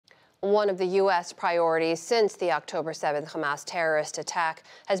One of the U.S. priorities since the October 7th Hamas terrorist attack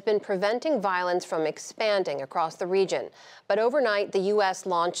has been preventing violence from expanding across the region. But overnight, the U.S.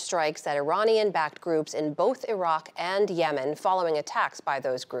 launched strikes at Iranian-backed groups in both Iraq and Yemen following attacks by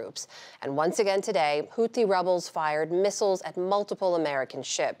those groups. And once again today, Houthi rebels fired missiles at multiple American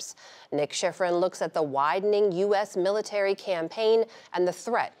ships. Nick Schifrin looks at the widening U.S. military campaign and the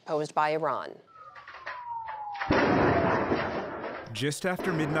threat posed by Iran. Just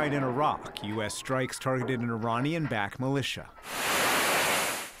after midnight in Iraq, U.S. strikes targeted an Iranian-backed militia.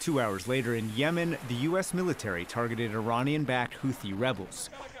 2 hours later in Yemen, the U.S. military targeted Iranian-backed Houthi rebels.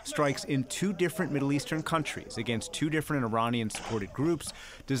 Strikes in two different Middle Eastern countries against two different Iranian-supported groups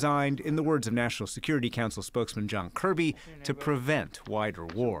designed, in the words of National Security Council spokesman John Kirby, to prevent wider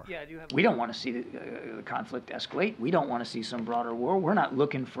war. We don't want to see the conflict escalate. We don't want to see some broader war. We're not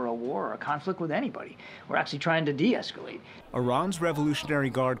looking for a war or a conflict with anybody. We're actually trying to de-escalate. Iran's Revolutionary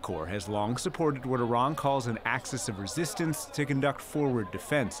Guard Corps has long supported what Iran calls an axis of resistance to conduct forward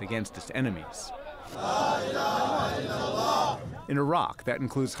defense against its enemies. In Iraq, that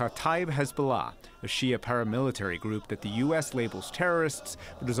includes Kataib Hezbollah, a Shia paramilitary group that the U.S. labels terrorists,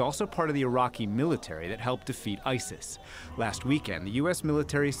 but is also part of the Iraqi military that helped defeat ISIS. Last weekend, the U.S.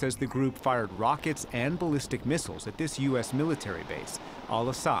 military says the group fired rockets and ballistic missiles at this U.S. military base,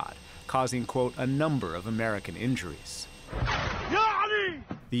 Al-Assad, causing, quote, a number of American injuries.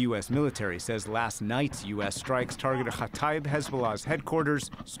 The U.S. military says last night's U.S. strikes targeted Kataib Hezbollah's headquarters,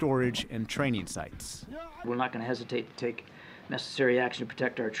 storage, and training sites. We're not going to hesitate to take necessary action to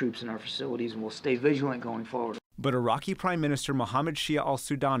protect our troops and our facilities, and we'll stay vigilant going forward. But Iraqi Prime Minister Mohammed Shia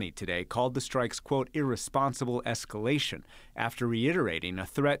al-Sudani today called the strikes, quote, irresponsible escalation, after reiterating a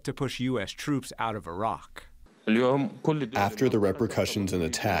threat to push U.S. troops out of Iraq. After the repercussions and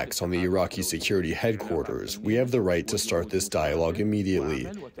attacks on the Iraqi security headquarters, we have the right to start this dialogue immediately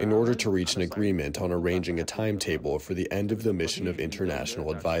in order to reach an agreement on arranging a timetable for the end of the mission of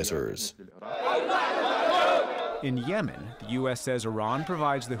international advisors. In Yemen, the U.S. says Iran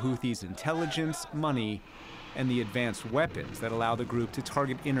provides the Houthis intelligence, money, and the advanced weapons that allow the group to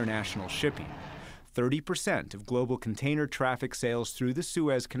target international shipping. 30% of global container traffic sails through the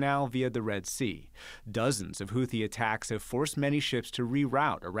Suez Canal via the Red Sea. Dozens of Houthi attacks have forced many ships to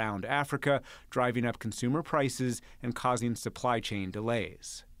reroute around Africa, driving up consumer prices and causing supply chain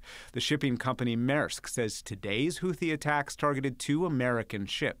delays. The shipping company Maersk says today's Houthi attacks targeted two American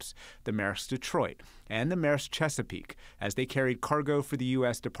ships, the Maersk Detroit and the Maersk Chesapeake, as they carried cargo for the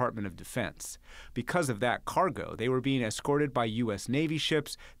U.S. Department of Defense. Because of that cargo, they were being escorted by U.S. Navy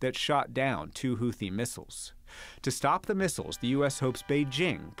ships that shot down two Houthi missiles. To stop the missiles, the U.S. hopes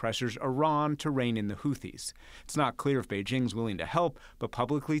Beijing pressures Iran to rein in the Houthis. It's not clear if Beijing's willing to help, but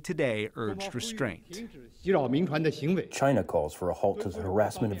publicly today urged restraint. China calls for a halt to the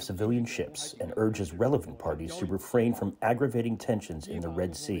harassment of civilian ships and urges relevant parties to refrain from aggravating tensions in the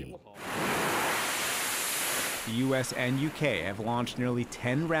Red Sea. The U.S. and U.K. have launched nearly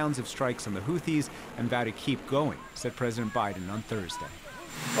 10 rounds of strikes on the Houthis and vow to keep going, said President Biden on Thursday.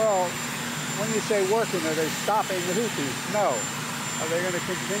 Well, when you say working, are they stopping the Houthis? No. Are they going to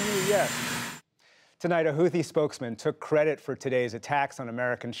continue? Yes. Tonight, a Houthi spokesman took credit for today's attacks on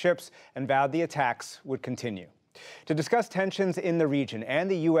American ships and vowed the attacks would continue. To discuss tensions in the region and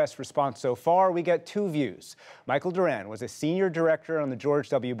the U.S. response so far, we get two views. Michael Doran was a senior director on the George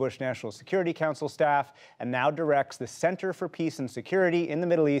W. Bush National Security Council staff and now directs the Center for Peace and Security in the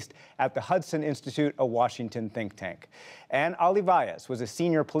Middle East at the Hudson Institute, a Washington think tank. And Ali Vaez was a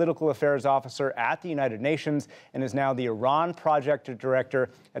senior political affairs officer at the United Nations and is now the Iran Project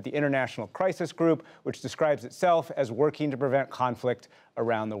Director at the International Crisis Group, which describes itself as working to prevent conflict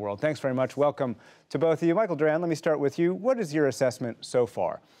around the world. Thanks very much. Welcome to both of you. Michael Doran, let me start with you. What is your assessment so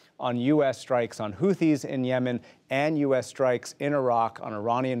far on U.S. strikes on Houthis in Yemen and U.S. strikes in Iraq on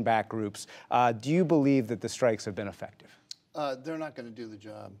Iranian-backed groups? Do you believe that the strikes have been effective? They're not going to do the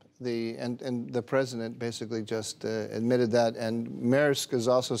job. And the president basically just admitted that. And Maersk has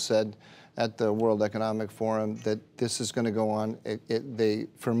also said at the World Economic Forum that this is going to go on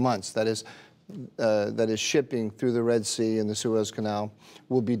for months. That is, shipping through the Red Sea and the Suez Canal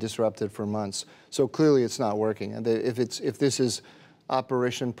will be disrupted for months. So clearly it's not working. And if this is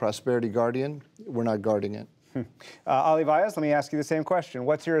Operation Prosperity Guardian, we're not guarding it. Ali Vaez, let me ask you the same question.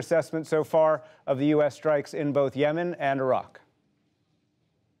 What's your assessment so far of the U.S. strikes in both Yemen and Iraq?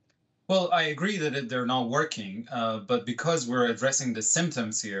 Well, I agree that they're not working, but because we're addressing the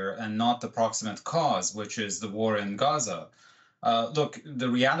symptoms here and not the proximate cause, which is the war in Gaza, Look, the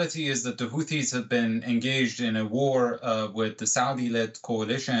reality is that the Houthis have been engaged in a war with the Saudi-led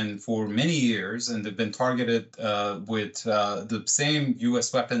coalition for many years, and they've been targeted with the same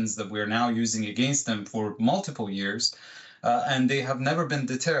U.S. weapons that we're now using against them for multiple years. And they have never been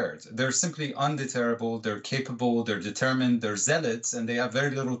deterred. They're simply undeterrable, they're capable, they're determined, they're zealots, and they have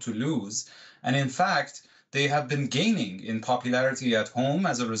very little to lose. And in fact, they have been gaining in popularity at home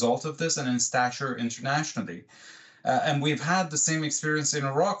as a result of this and in stature internationally. And we've had the same experience in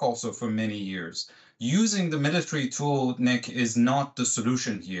Iraq also for many years. Using the military tool, Nick, is not the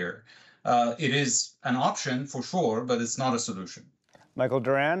solution here. It is an option for sure, but it's not a solution. Michael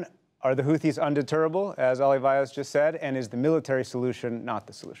Doran, are the Houthis undeterrable, as Ali Vaez just said, and is the military solution not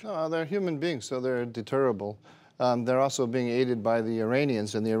the solution? No, they're human beings, so they're deterrable. They're also being aided by the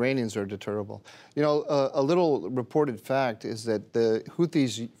Iranians, and the Iranians are deterrable. You know, a little reported fact is that the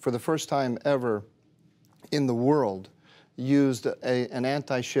Houthis, for the first time ever in the world, used an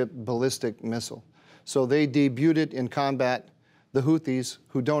anti-ship ballistic missile. So they debuted it in combat. The Houthis,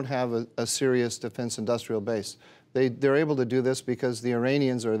 who don't have a serious defense industrial base, they're able to do this because the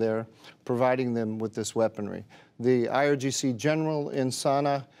Iranians are there providing them with this weaponry. The IRGC general in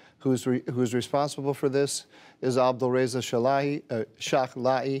Sana'a, who's responsible for this, is Abdulreza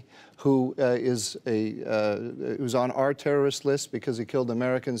Shahlaei, who's on our terrorist list because he killed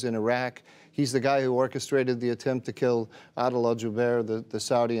Americans in Iraq. He's the guy who orchestrated the attempt to kill Adel al-Jubeir, the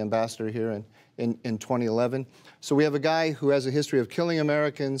Saudi ambassador here in 2011. So we have a guy who has a history of killing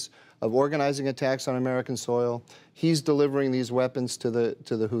Americans, of organizing attacks on American soil. He's delivering these weapons to the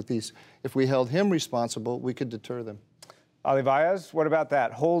Houthis. If we held him responsible, we could deter them. Ali Vaez, what about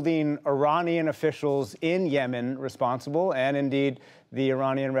that? Holding Iranian officials in Yemen responsible, and indeed the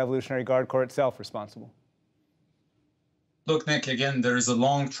Iranian Revolutionary Guard Corps itself responsible? Look, Nick, again, there is a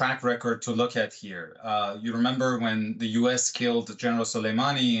long track record to look at here. You remember when the U.S. killed General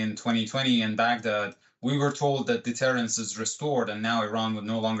Soleimani in 2020 in Baghdad, we were told that deterrence is restored and now Iran would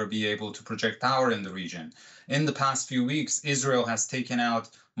no longer be able to project power in the region. In the past few weeks, Israel has taken out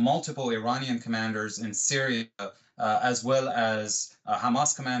multiple Iranian commanders in Syria, as well as a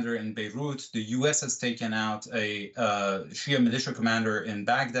Hamas commander in Beirut. The U.S. has taken out a Shia militia commander in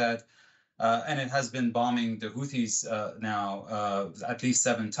Baghdad, and it has been bombing the Houthis now at least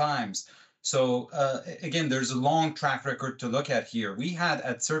 7 times. So again, there's a long track record to look at here. We had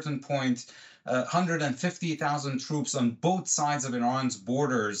at certain point 150,000 troops on both sides of Iran's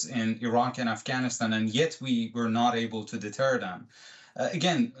borders in Iraq and Afghanistan, and yet we were not able to deter them.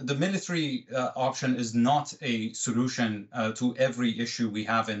 Again, the military option is not a solution to every issue we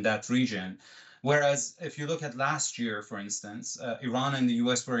have in that region. Whereas if you look at last year, for instance, Iran and the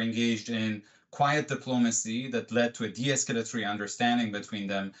U.S. were engaged in quiet diplomacy that led to a de-escalatory understanding between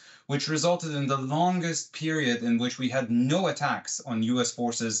them, which resulted in the longest period in which we had no attacks on U.S.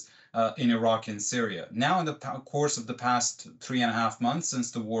 forces in Iraq and Syria. Now, in the course of the past 3.5 months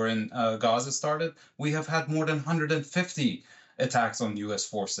since the war in Gaza started, we have had more than 150 attacks on U.S.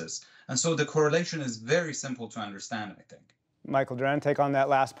 forces. And so the correlation is very simple to understand, I think. Michael Doran, take on that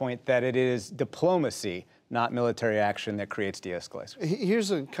last point, that it is diplomacy, not military action, that creates de-escalation. Here's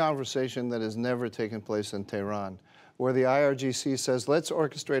a conversation that has never taken place in Tehran, where the IRGC says, let's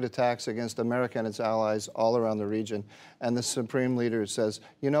orchestrate attacks against America and its allies all around the region. And the Supreme Leader says,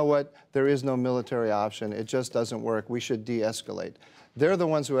 you know what, there is no military option. It just doesn't work. We should de-escalate. They're the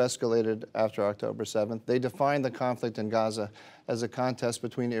ones who escalated after October 7th. They defined the conflict in Gaza as a contest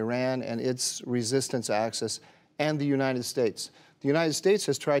between Iran and its resistance axis and the United States. The United States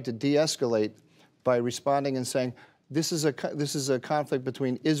has tried to de-escalate by responding and saying, this is a conflict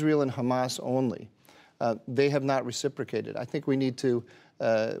between Israel and Hamas only. They have not reciprocated. I think we need to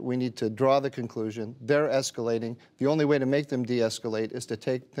draw the conclusion they're escalating. The only way to make them de-escalate is to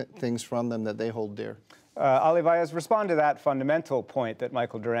take things from them that they hold dear. Ali Vaez, respond to that fundamental point that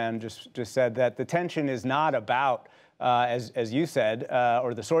Michael Doran just said, that the tension is not about, as you said,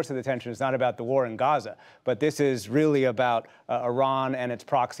 or the source of the tension is not about the war in Gaza, but this is really about Iran and its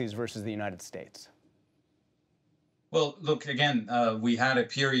proxies versus the United States. Well, look, again, we had a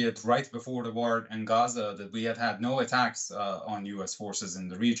period right before the war in Gaza that we had no attacks on U.S. forces in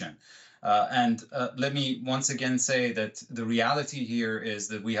the region. And let me once again say that the reality here is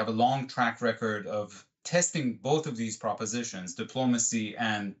that we have a long track record of testing both of these propositions, diplomacy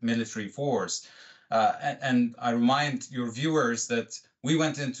and military force. And I remind your viewers that we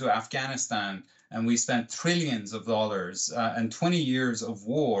went into Afghanistan and we spent trillions of dollars and 20 years of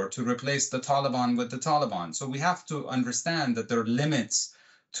war to replace the Taliban with the Taliban. So we have to understand that there are limits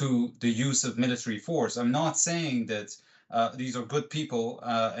to the use of military force. I'm not saying that these are good people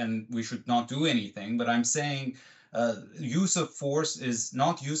and we should not do anything, but I'm saying use of force is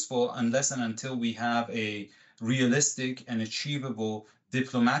not useful unless and until we have a realistic and achievable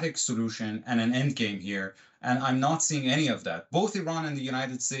diplomatic solution and an end game here. And I'm not seeing any of that. Both Iran and the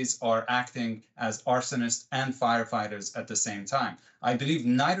United States are acting as arsonists and firefighters at the same time. I believe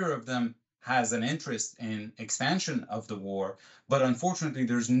neither of them has an interest in expansion of the war, but unfortunately,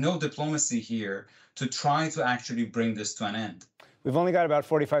 there's no diplomacy here to try to actually bring this to an end. We've only got about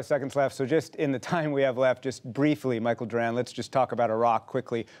 45 seconds left, so just in the time we have left, just briefly, Michael Doran, let's just talk about Iraq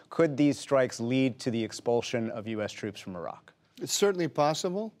quickly. Could these strikes lead to the expulsion of U.S. troops from Iraq? It's certainly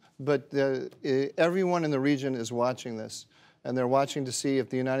possible, but everyone in the region is watching this, and they're watching to see if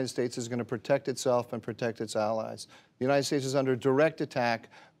the United States is going to protect itself and protect its allies. The United States is under direct attack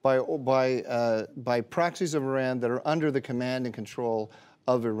by proxies of Iran that are under the command and control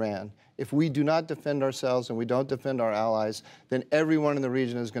of Iran. If we do not defend ourselves and we don't defend our allies, then everyone in the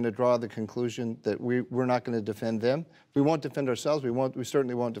region is going to draw the conclusion that we're not going to defend them. If we won't defend ourselves, we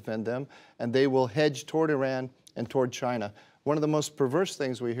certainly won't defend them, and they will hedge toward Iran and toward China. One of the most perverse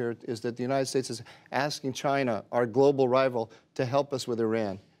things we hear is that the United States is asking China, our global rival, to help us with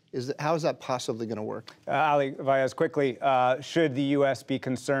Iran. How is that possibly going to work? Ali Vaez, quickly, should the U.S. be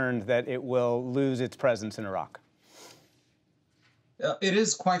concerned that it will lose its presence in Iraq? It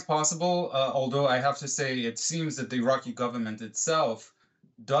is quite possible, although I have to say it seems that the Iraqi government itself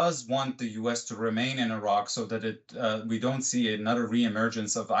does want the U.S. to remain in Iraq so that we don't see another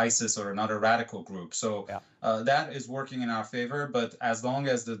reemergence of ISIS or another radical group. So that is working in our favor. But as long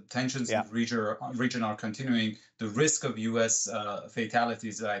as the tensions in the region are continuing, the risk of U.S.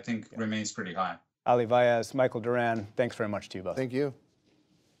 fatalities, I think, remains pretty high. Ali Vaez, Michael Doran, thanks very much to you both. Thank you.